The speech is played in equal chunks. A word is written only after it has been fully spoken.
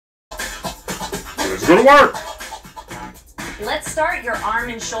go to work. Let's start your arm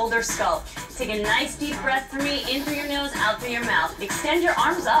and shoulder sculpt. Take a nice deep breath for me, in through your nose, out through your mouth. Extend your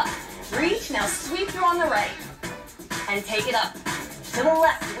arms up. Reach, now sweep through on the right. And take it up. To the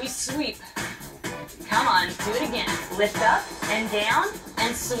left, we sweep. Come on, do it again. Lift up and down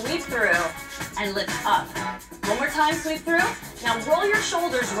and sweep through and lift up. One more time, sweep through. Now roll your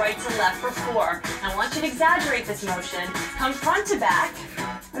shoulders right to left for 4. I want you to exaggerate this motion. Come front to back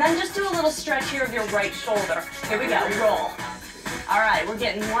and then just do a little stretch here of your right shoulder. Here we go, roll. All right, we're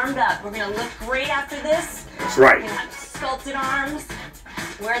getting warmed up. We're gonna look great after this. That's right. We're gonna have sculpted arms.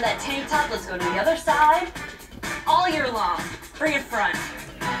 Wear that tank top. Let's go to the other side. All year long. Bring it front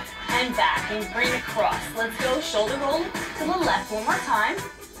and back and bring it across. Let's go shoulder roll to the left one more time.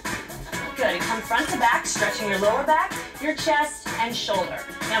 Good, and come front to back, stretching your lower back, your chest, and shoulder.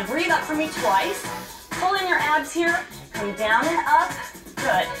 Now breathe up for me twice. Pull in your abs here. Come down and up.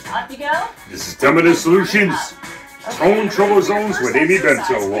 Good, up you go. This is 10-Minute Solutions. Tone Trouble Zones with Amy Bento.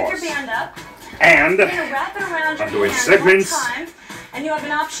 Pick your band up. And You're gonna wrap it around your I'm doing hand segments. one time, and you have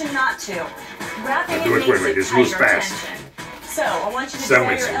an option not to. Wrapping I'll do it, wait, this moves fast. So I want you to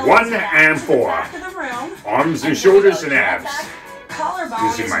Segments draw your elbows 1 back and to the 4. back of the room. Arms and here we shoulders go. and Drop abs. back. Collarbone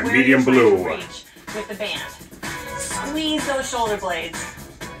Using is my where medium you're trying to blue. reach with the band. Squeeze those shoulder blades.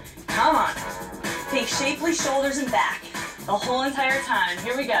 Come on. Think shapely shoulders and back the whole entire time.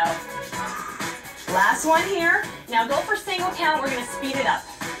 Here we go. Last one here. Now go for single count. We're going to speed it up.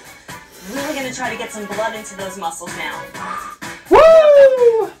 Really going to try to get some blood into those muscles now.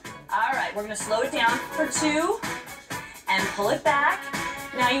 Woo! All right, we're going to slow it down for 2 and pull it back.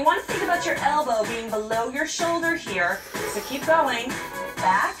 Now you want to think about your elbow being below your shoulder here. So keep going.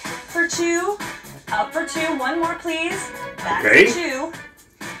 Back for 2, up for 2. One more, please. Back Okay. for 2.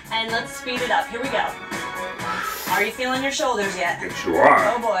 And let's speed it up. Here we go. Are you feeling your shoulders yet? Yes, you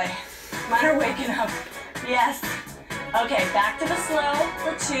are. Oh boy. Mine are waking up. Yes. Okay, back to the slow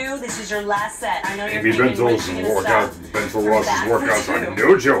for 2. This is your last set. I know you're Amy thinking, Bento's when are you gonna workout, stop? Bento Ross's Back for workouts are 2.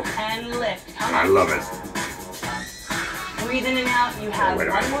 no joke. And lift. Come I on. love it. Breathe in and out. You have wait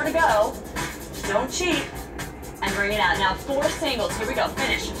a one minute. more to go. Don't cheat. And bring it out. Now 4 singles. Here we go.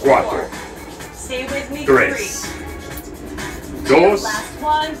 Finish. 4. 4. Stay with me. 3. 2. 2. Last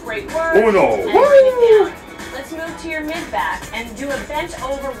one. Great work. 1. And Woo! bring it down. Let's move to your mid-back and do a bent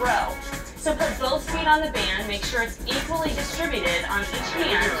over row. So put both feet on the band. Make sure it's equally distributed on each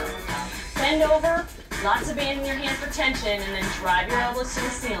hand. Bend over. Lots of band in your hand for tension. And then drive your elbows to the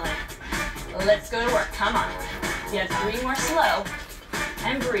ceiling. Let's go to work. Come on. You have 3 more slow.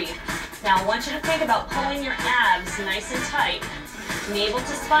 And breathe. Now I want you to think about pulling your abs nice and tight. Navel to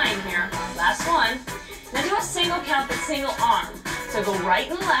spine here. Last one. Now do a single count but single arm. So go right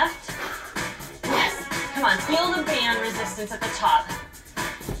and left. Yes. Come on. Feel the band resistance at the top.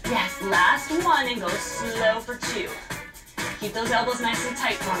 Yes. Last one and go slow for 2. Keep those elbows nice and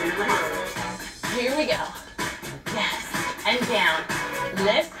tight for me. Come on. Here we go. Yes. And down.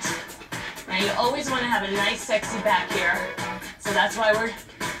 Lift. Now you always want to have a nice sexy back here. So that's why we're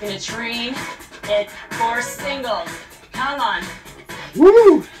going to train it for singles. Come on.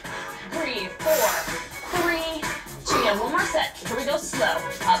 Woo! Breathe. 4, 3, 2. Yeah, one more set. Here we go slow.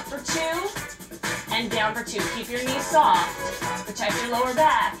 Up for 2 and down for 2. Keep your knees soft. Protect your lower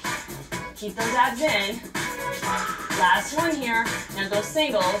back. Keep those abs in. Last one here. Now go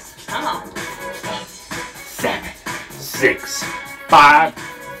singles. Come on. 8, 7, 6, 5,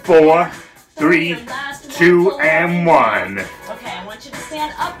 4, 3, 2, and 1. Okay, I want you to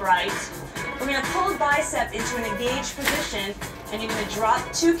stand upright. We're going to pull bicep into an engaged position, and you're going to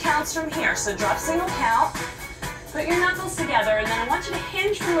drop 2 counts from here. So drop single count, put your knuckles together, and then I want you to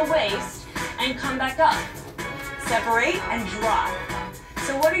hinge from the waist and come back up. Separate and drop.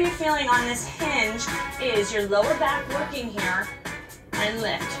 So what are you feeling on this hinge is your lower back working here, and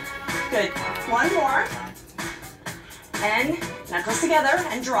lift. Good. One more. And knuckles together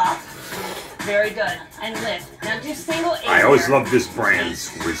and drop. Very good. And lift. Now do single 8. I always here. love this brand's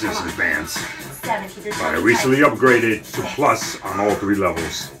resistance bands. 7. Keep your But I tummy recently tight. upgraded to plus on all 3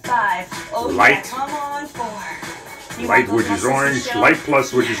 levels. 5. Oh, Light. Yeah. Come on. 4. You Light, want those which is muscles to orange. show? Light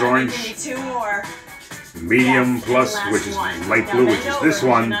plus, which is And then orange. Give me 2 more. Medium Yes, plus, and which last is one. light Now blue, bend which is over. this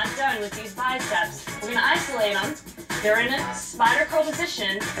one. We're not done with these biceps. We're going to isolate them. They're in a spider curl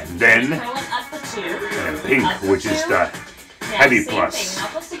position. And then, Curl them up for 2. and pink, Up for which is 2. the Now, heavy same plus. thing.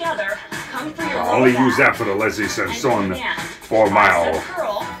 Knuckles together. Come for your I lower only back. use that for the Leslie And Sanson come down. 4 mile. Bicep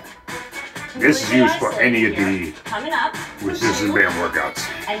curl. This is Completely used for any of isolated here. the Coming up. for resistance 2 band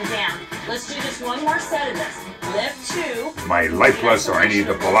workouts. and down. Let's do just one more set of this. Lift 2. My light plus or any of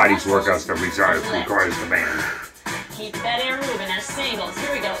the Pilates workouts that requires the band. Keep that air moving as singles.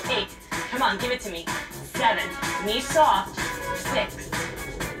 Here we go. 8. Come on, give it to me. 7. Knees soft. 6.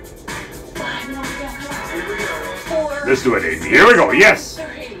 5 more to go. Come on. 4. Let's do it, Amy. Here we go. Yes.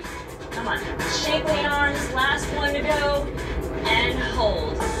 3. Come on. Shapely arms. Last one to go. And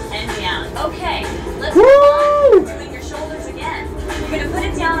hold. And down. Okay. Let's move on. Doing your shoulders again. You're going to put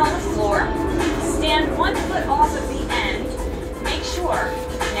it down on the floor. Stand 1 foot off of the end. Make sure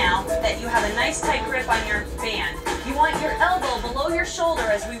now that you have a nice tight grip on your band. You want your elbow below your shoulder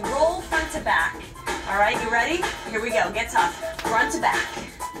as we roll front to back. All right, you ready? Here we go. Get tough. Front to back.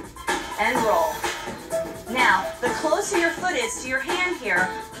 And roll. Now, the closer your foot is to your hand here,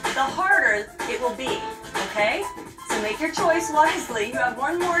 the harder it will be. Okay? So make your choice wisely. You have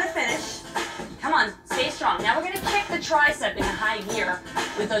 1 more to finish. Come on, stay strong. Now we're going to kick the tricep into high gear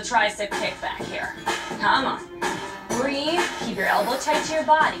with a tricep kick back here. Come on. Breathe. Keep your elbow tight to your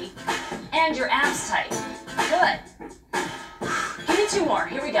body and your abs tight. Good. Give me 2 more.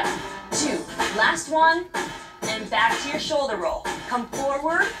 Here we go. 2. Last one. And back to your shoulder roll. Come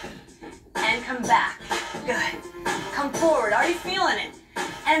forward and come back. Good. Come forward. Are you feeling it?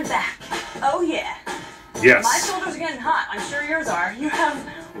 And back. Oh, yeah. Yes. My shoulders are getting hot. I'm sure yours are. You have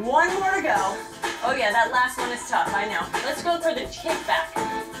 1 more to go. Oh, yeah, that last one is tough. I know. Let's go for the kick back.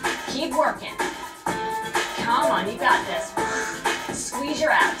 Keep working. Come on, you got this. Squeeze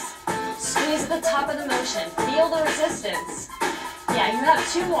your abs. Squeeze at the top of the motion. Feel the resistance. Yeah, you have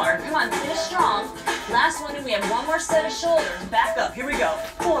 2 more. Come on, finish strong. Last one, and we have 1 more set of shoulders. Back up. Here we go.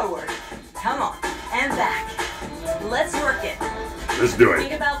 Forward. Come on. And back. Let's work it. Let's do it.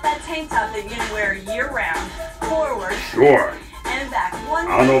 Think about that tank top that you're going to wear year-round. Forward. Sure. And back.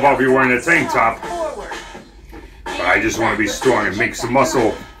 I don't know if I'll be wearing a tank top. Forward. But I just want to be strong and make some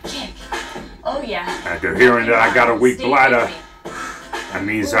muscle. Kick. Oh, yeah. After hearing that I got a weak bladder, that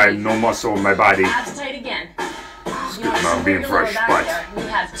means I have no muscle in my body. Abs tight again. Excuse me, I'm being fresh, but you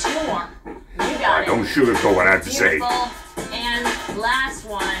have 2 more. You got it. don't sugarcoat what I have to say. Beautiful. And last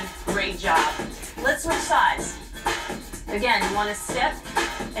one. Great job. Let's switch sides. Again, you want to step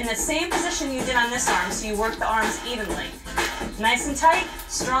in the same position you did on this arm, so you work the arms evenly. Nice and tight,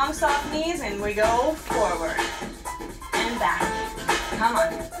 strong, soft knees, and we go forward and back. Come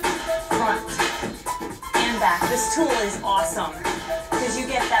on. Front and back. This tool is awesome because you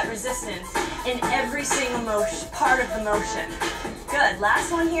get that resistance in every single motion, part of the motion. Good.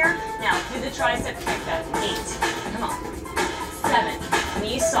 Last one here. Now do the tricep kick back. 8. Come on. 7.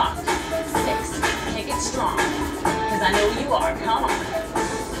 Knees soft. 6. Kick it strong because I know you are. Come on.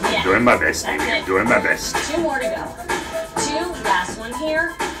 Yeah. Doing my best, baby. I'm doing my best. 2 more to go. 2. Last one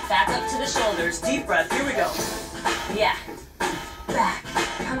here. Back up to the shoulders. Deep breath. Here we go. Yeah. Back.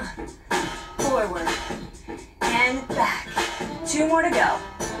 Come on. Forward. And back. 2 more to go.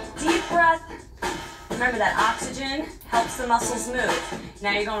 Deep breath. Remember that oxygen helps the muscles move.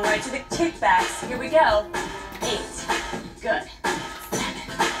 Now you're going right to the kickbacks. Here we go. 8. Good.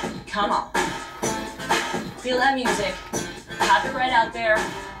 7. Come on. Feel that music. Pop it right out there.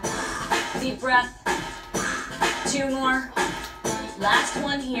 Deep breath. 2 more. Last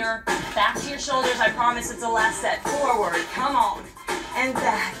one here. Back to your shoulders. I promise it's the last set. Forward. Come on. And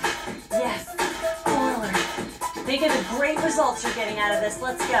back. Yes. Forward. Think of the great results you're getting out of this.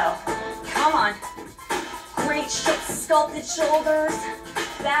 Let's go. Come on. Great sculpted shoulders.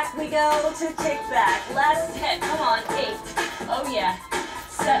 Back we go to kickback. Last hit. Come on. 8. Oh, yeah.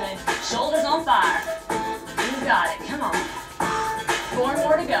 7. Shoulders on fire. You got it. Come on. 4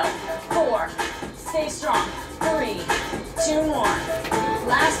 more to go. 4. Stay strong. 3. 2 more.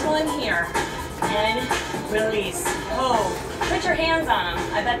 Last one here. And release. Oh, put your hands on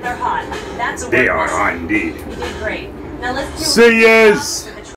them. I bet they're hot. That's a They work are muscle. hot indeed. You did great. Now let's do See yous.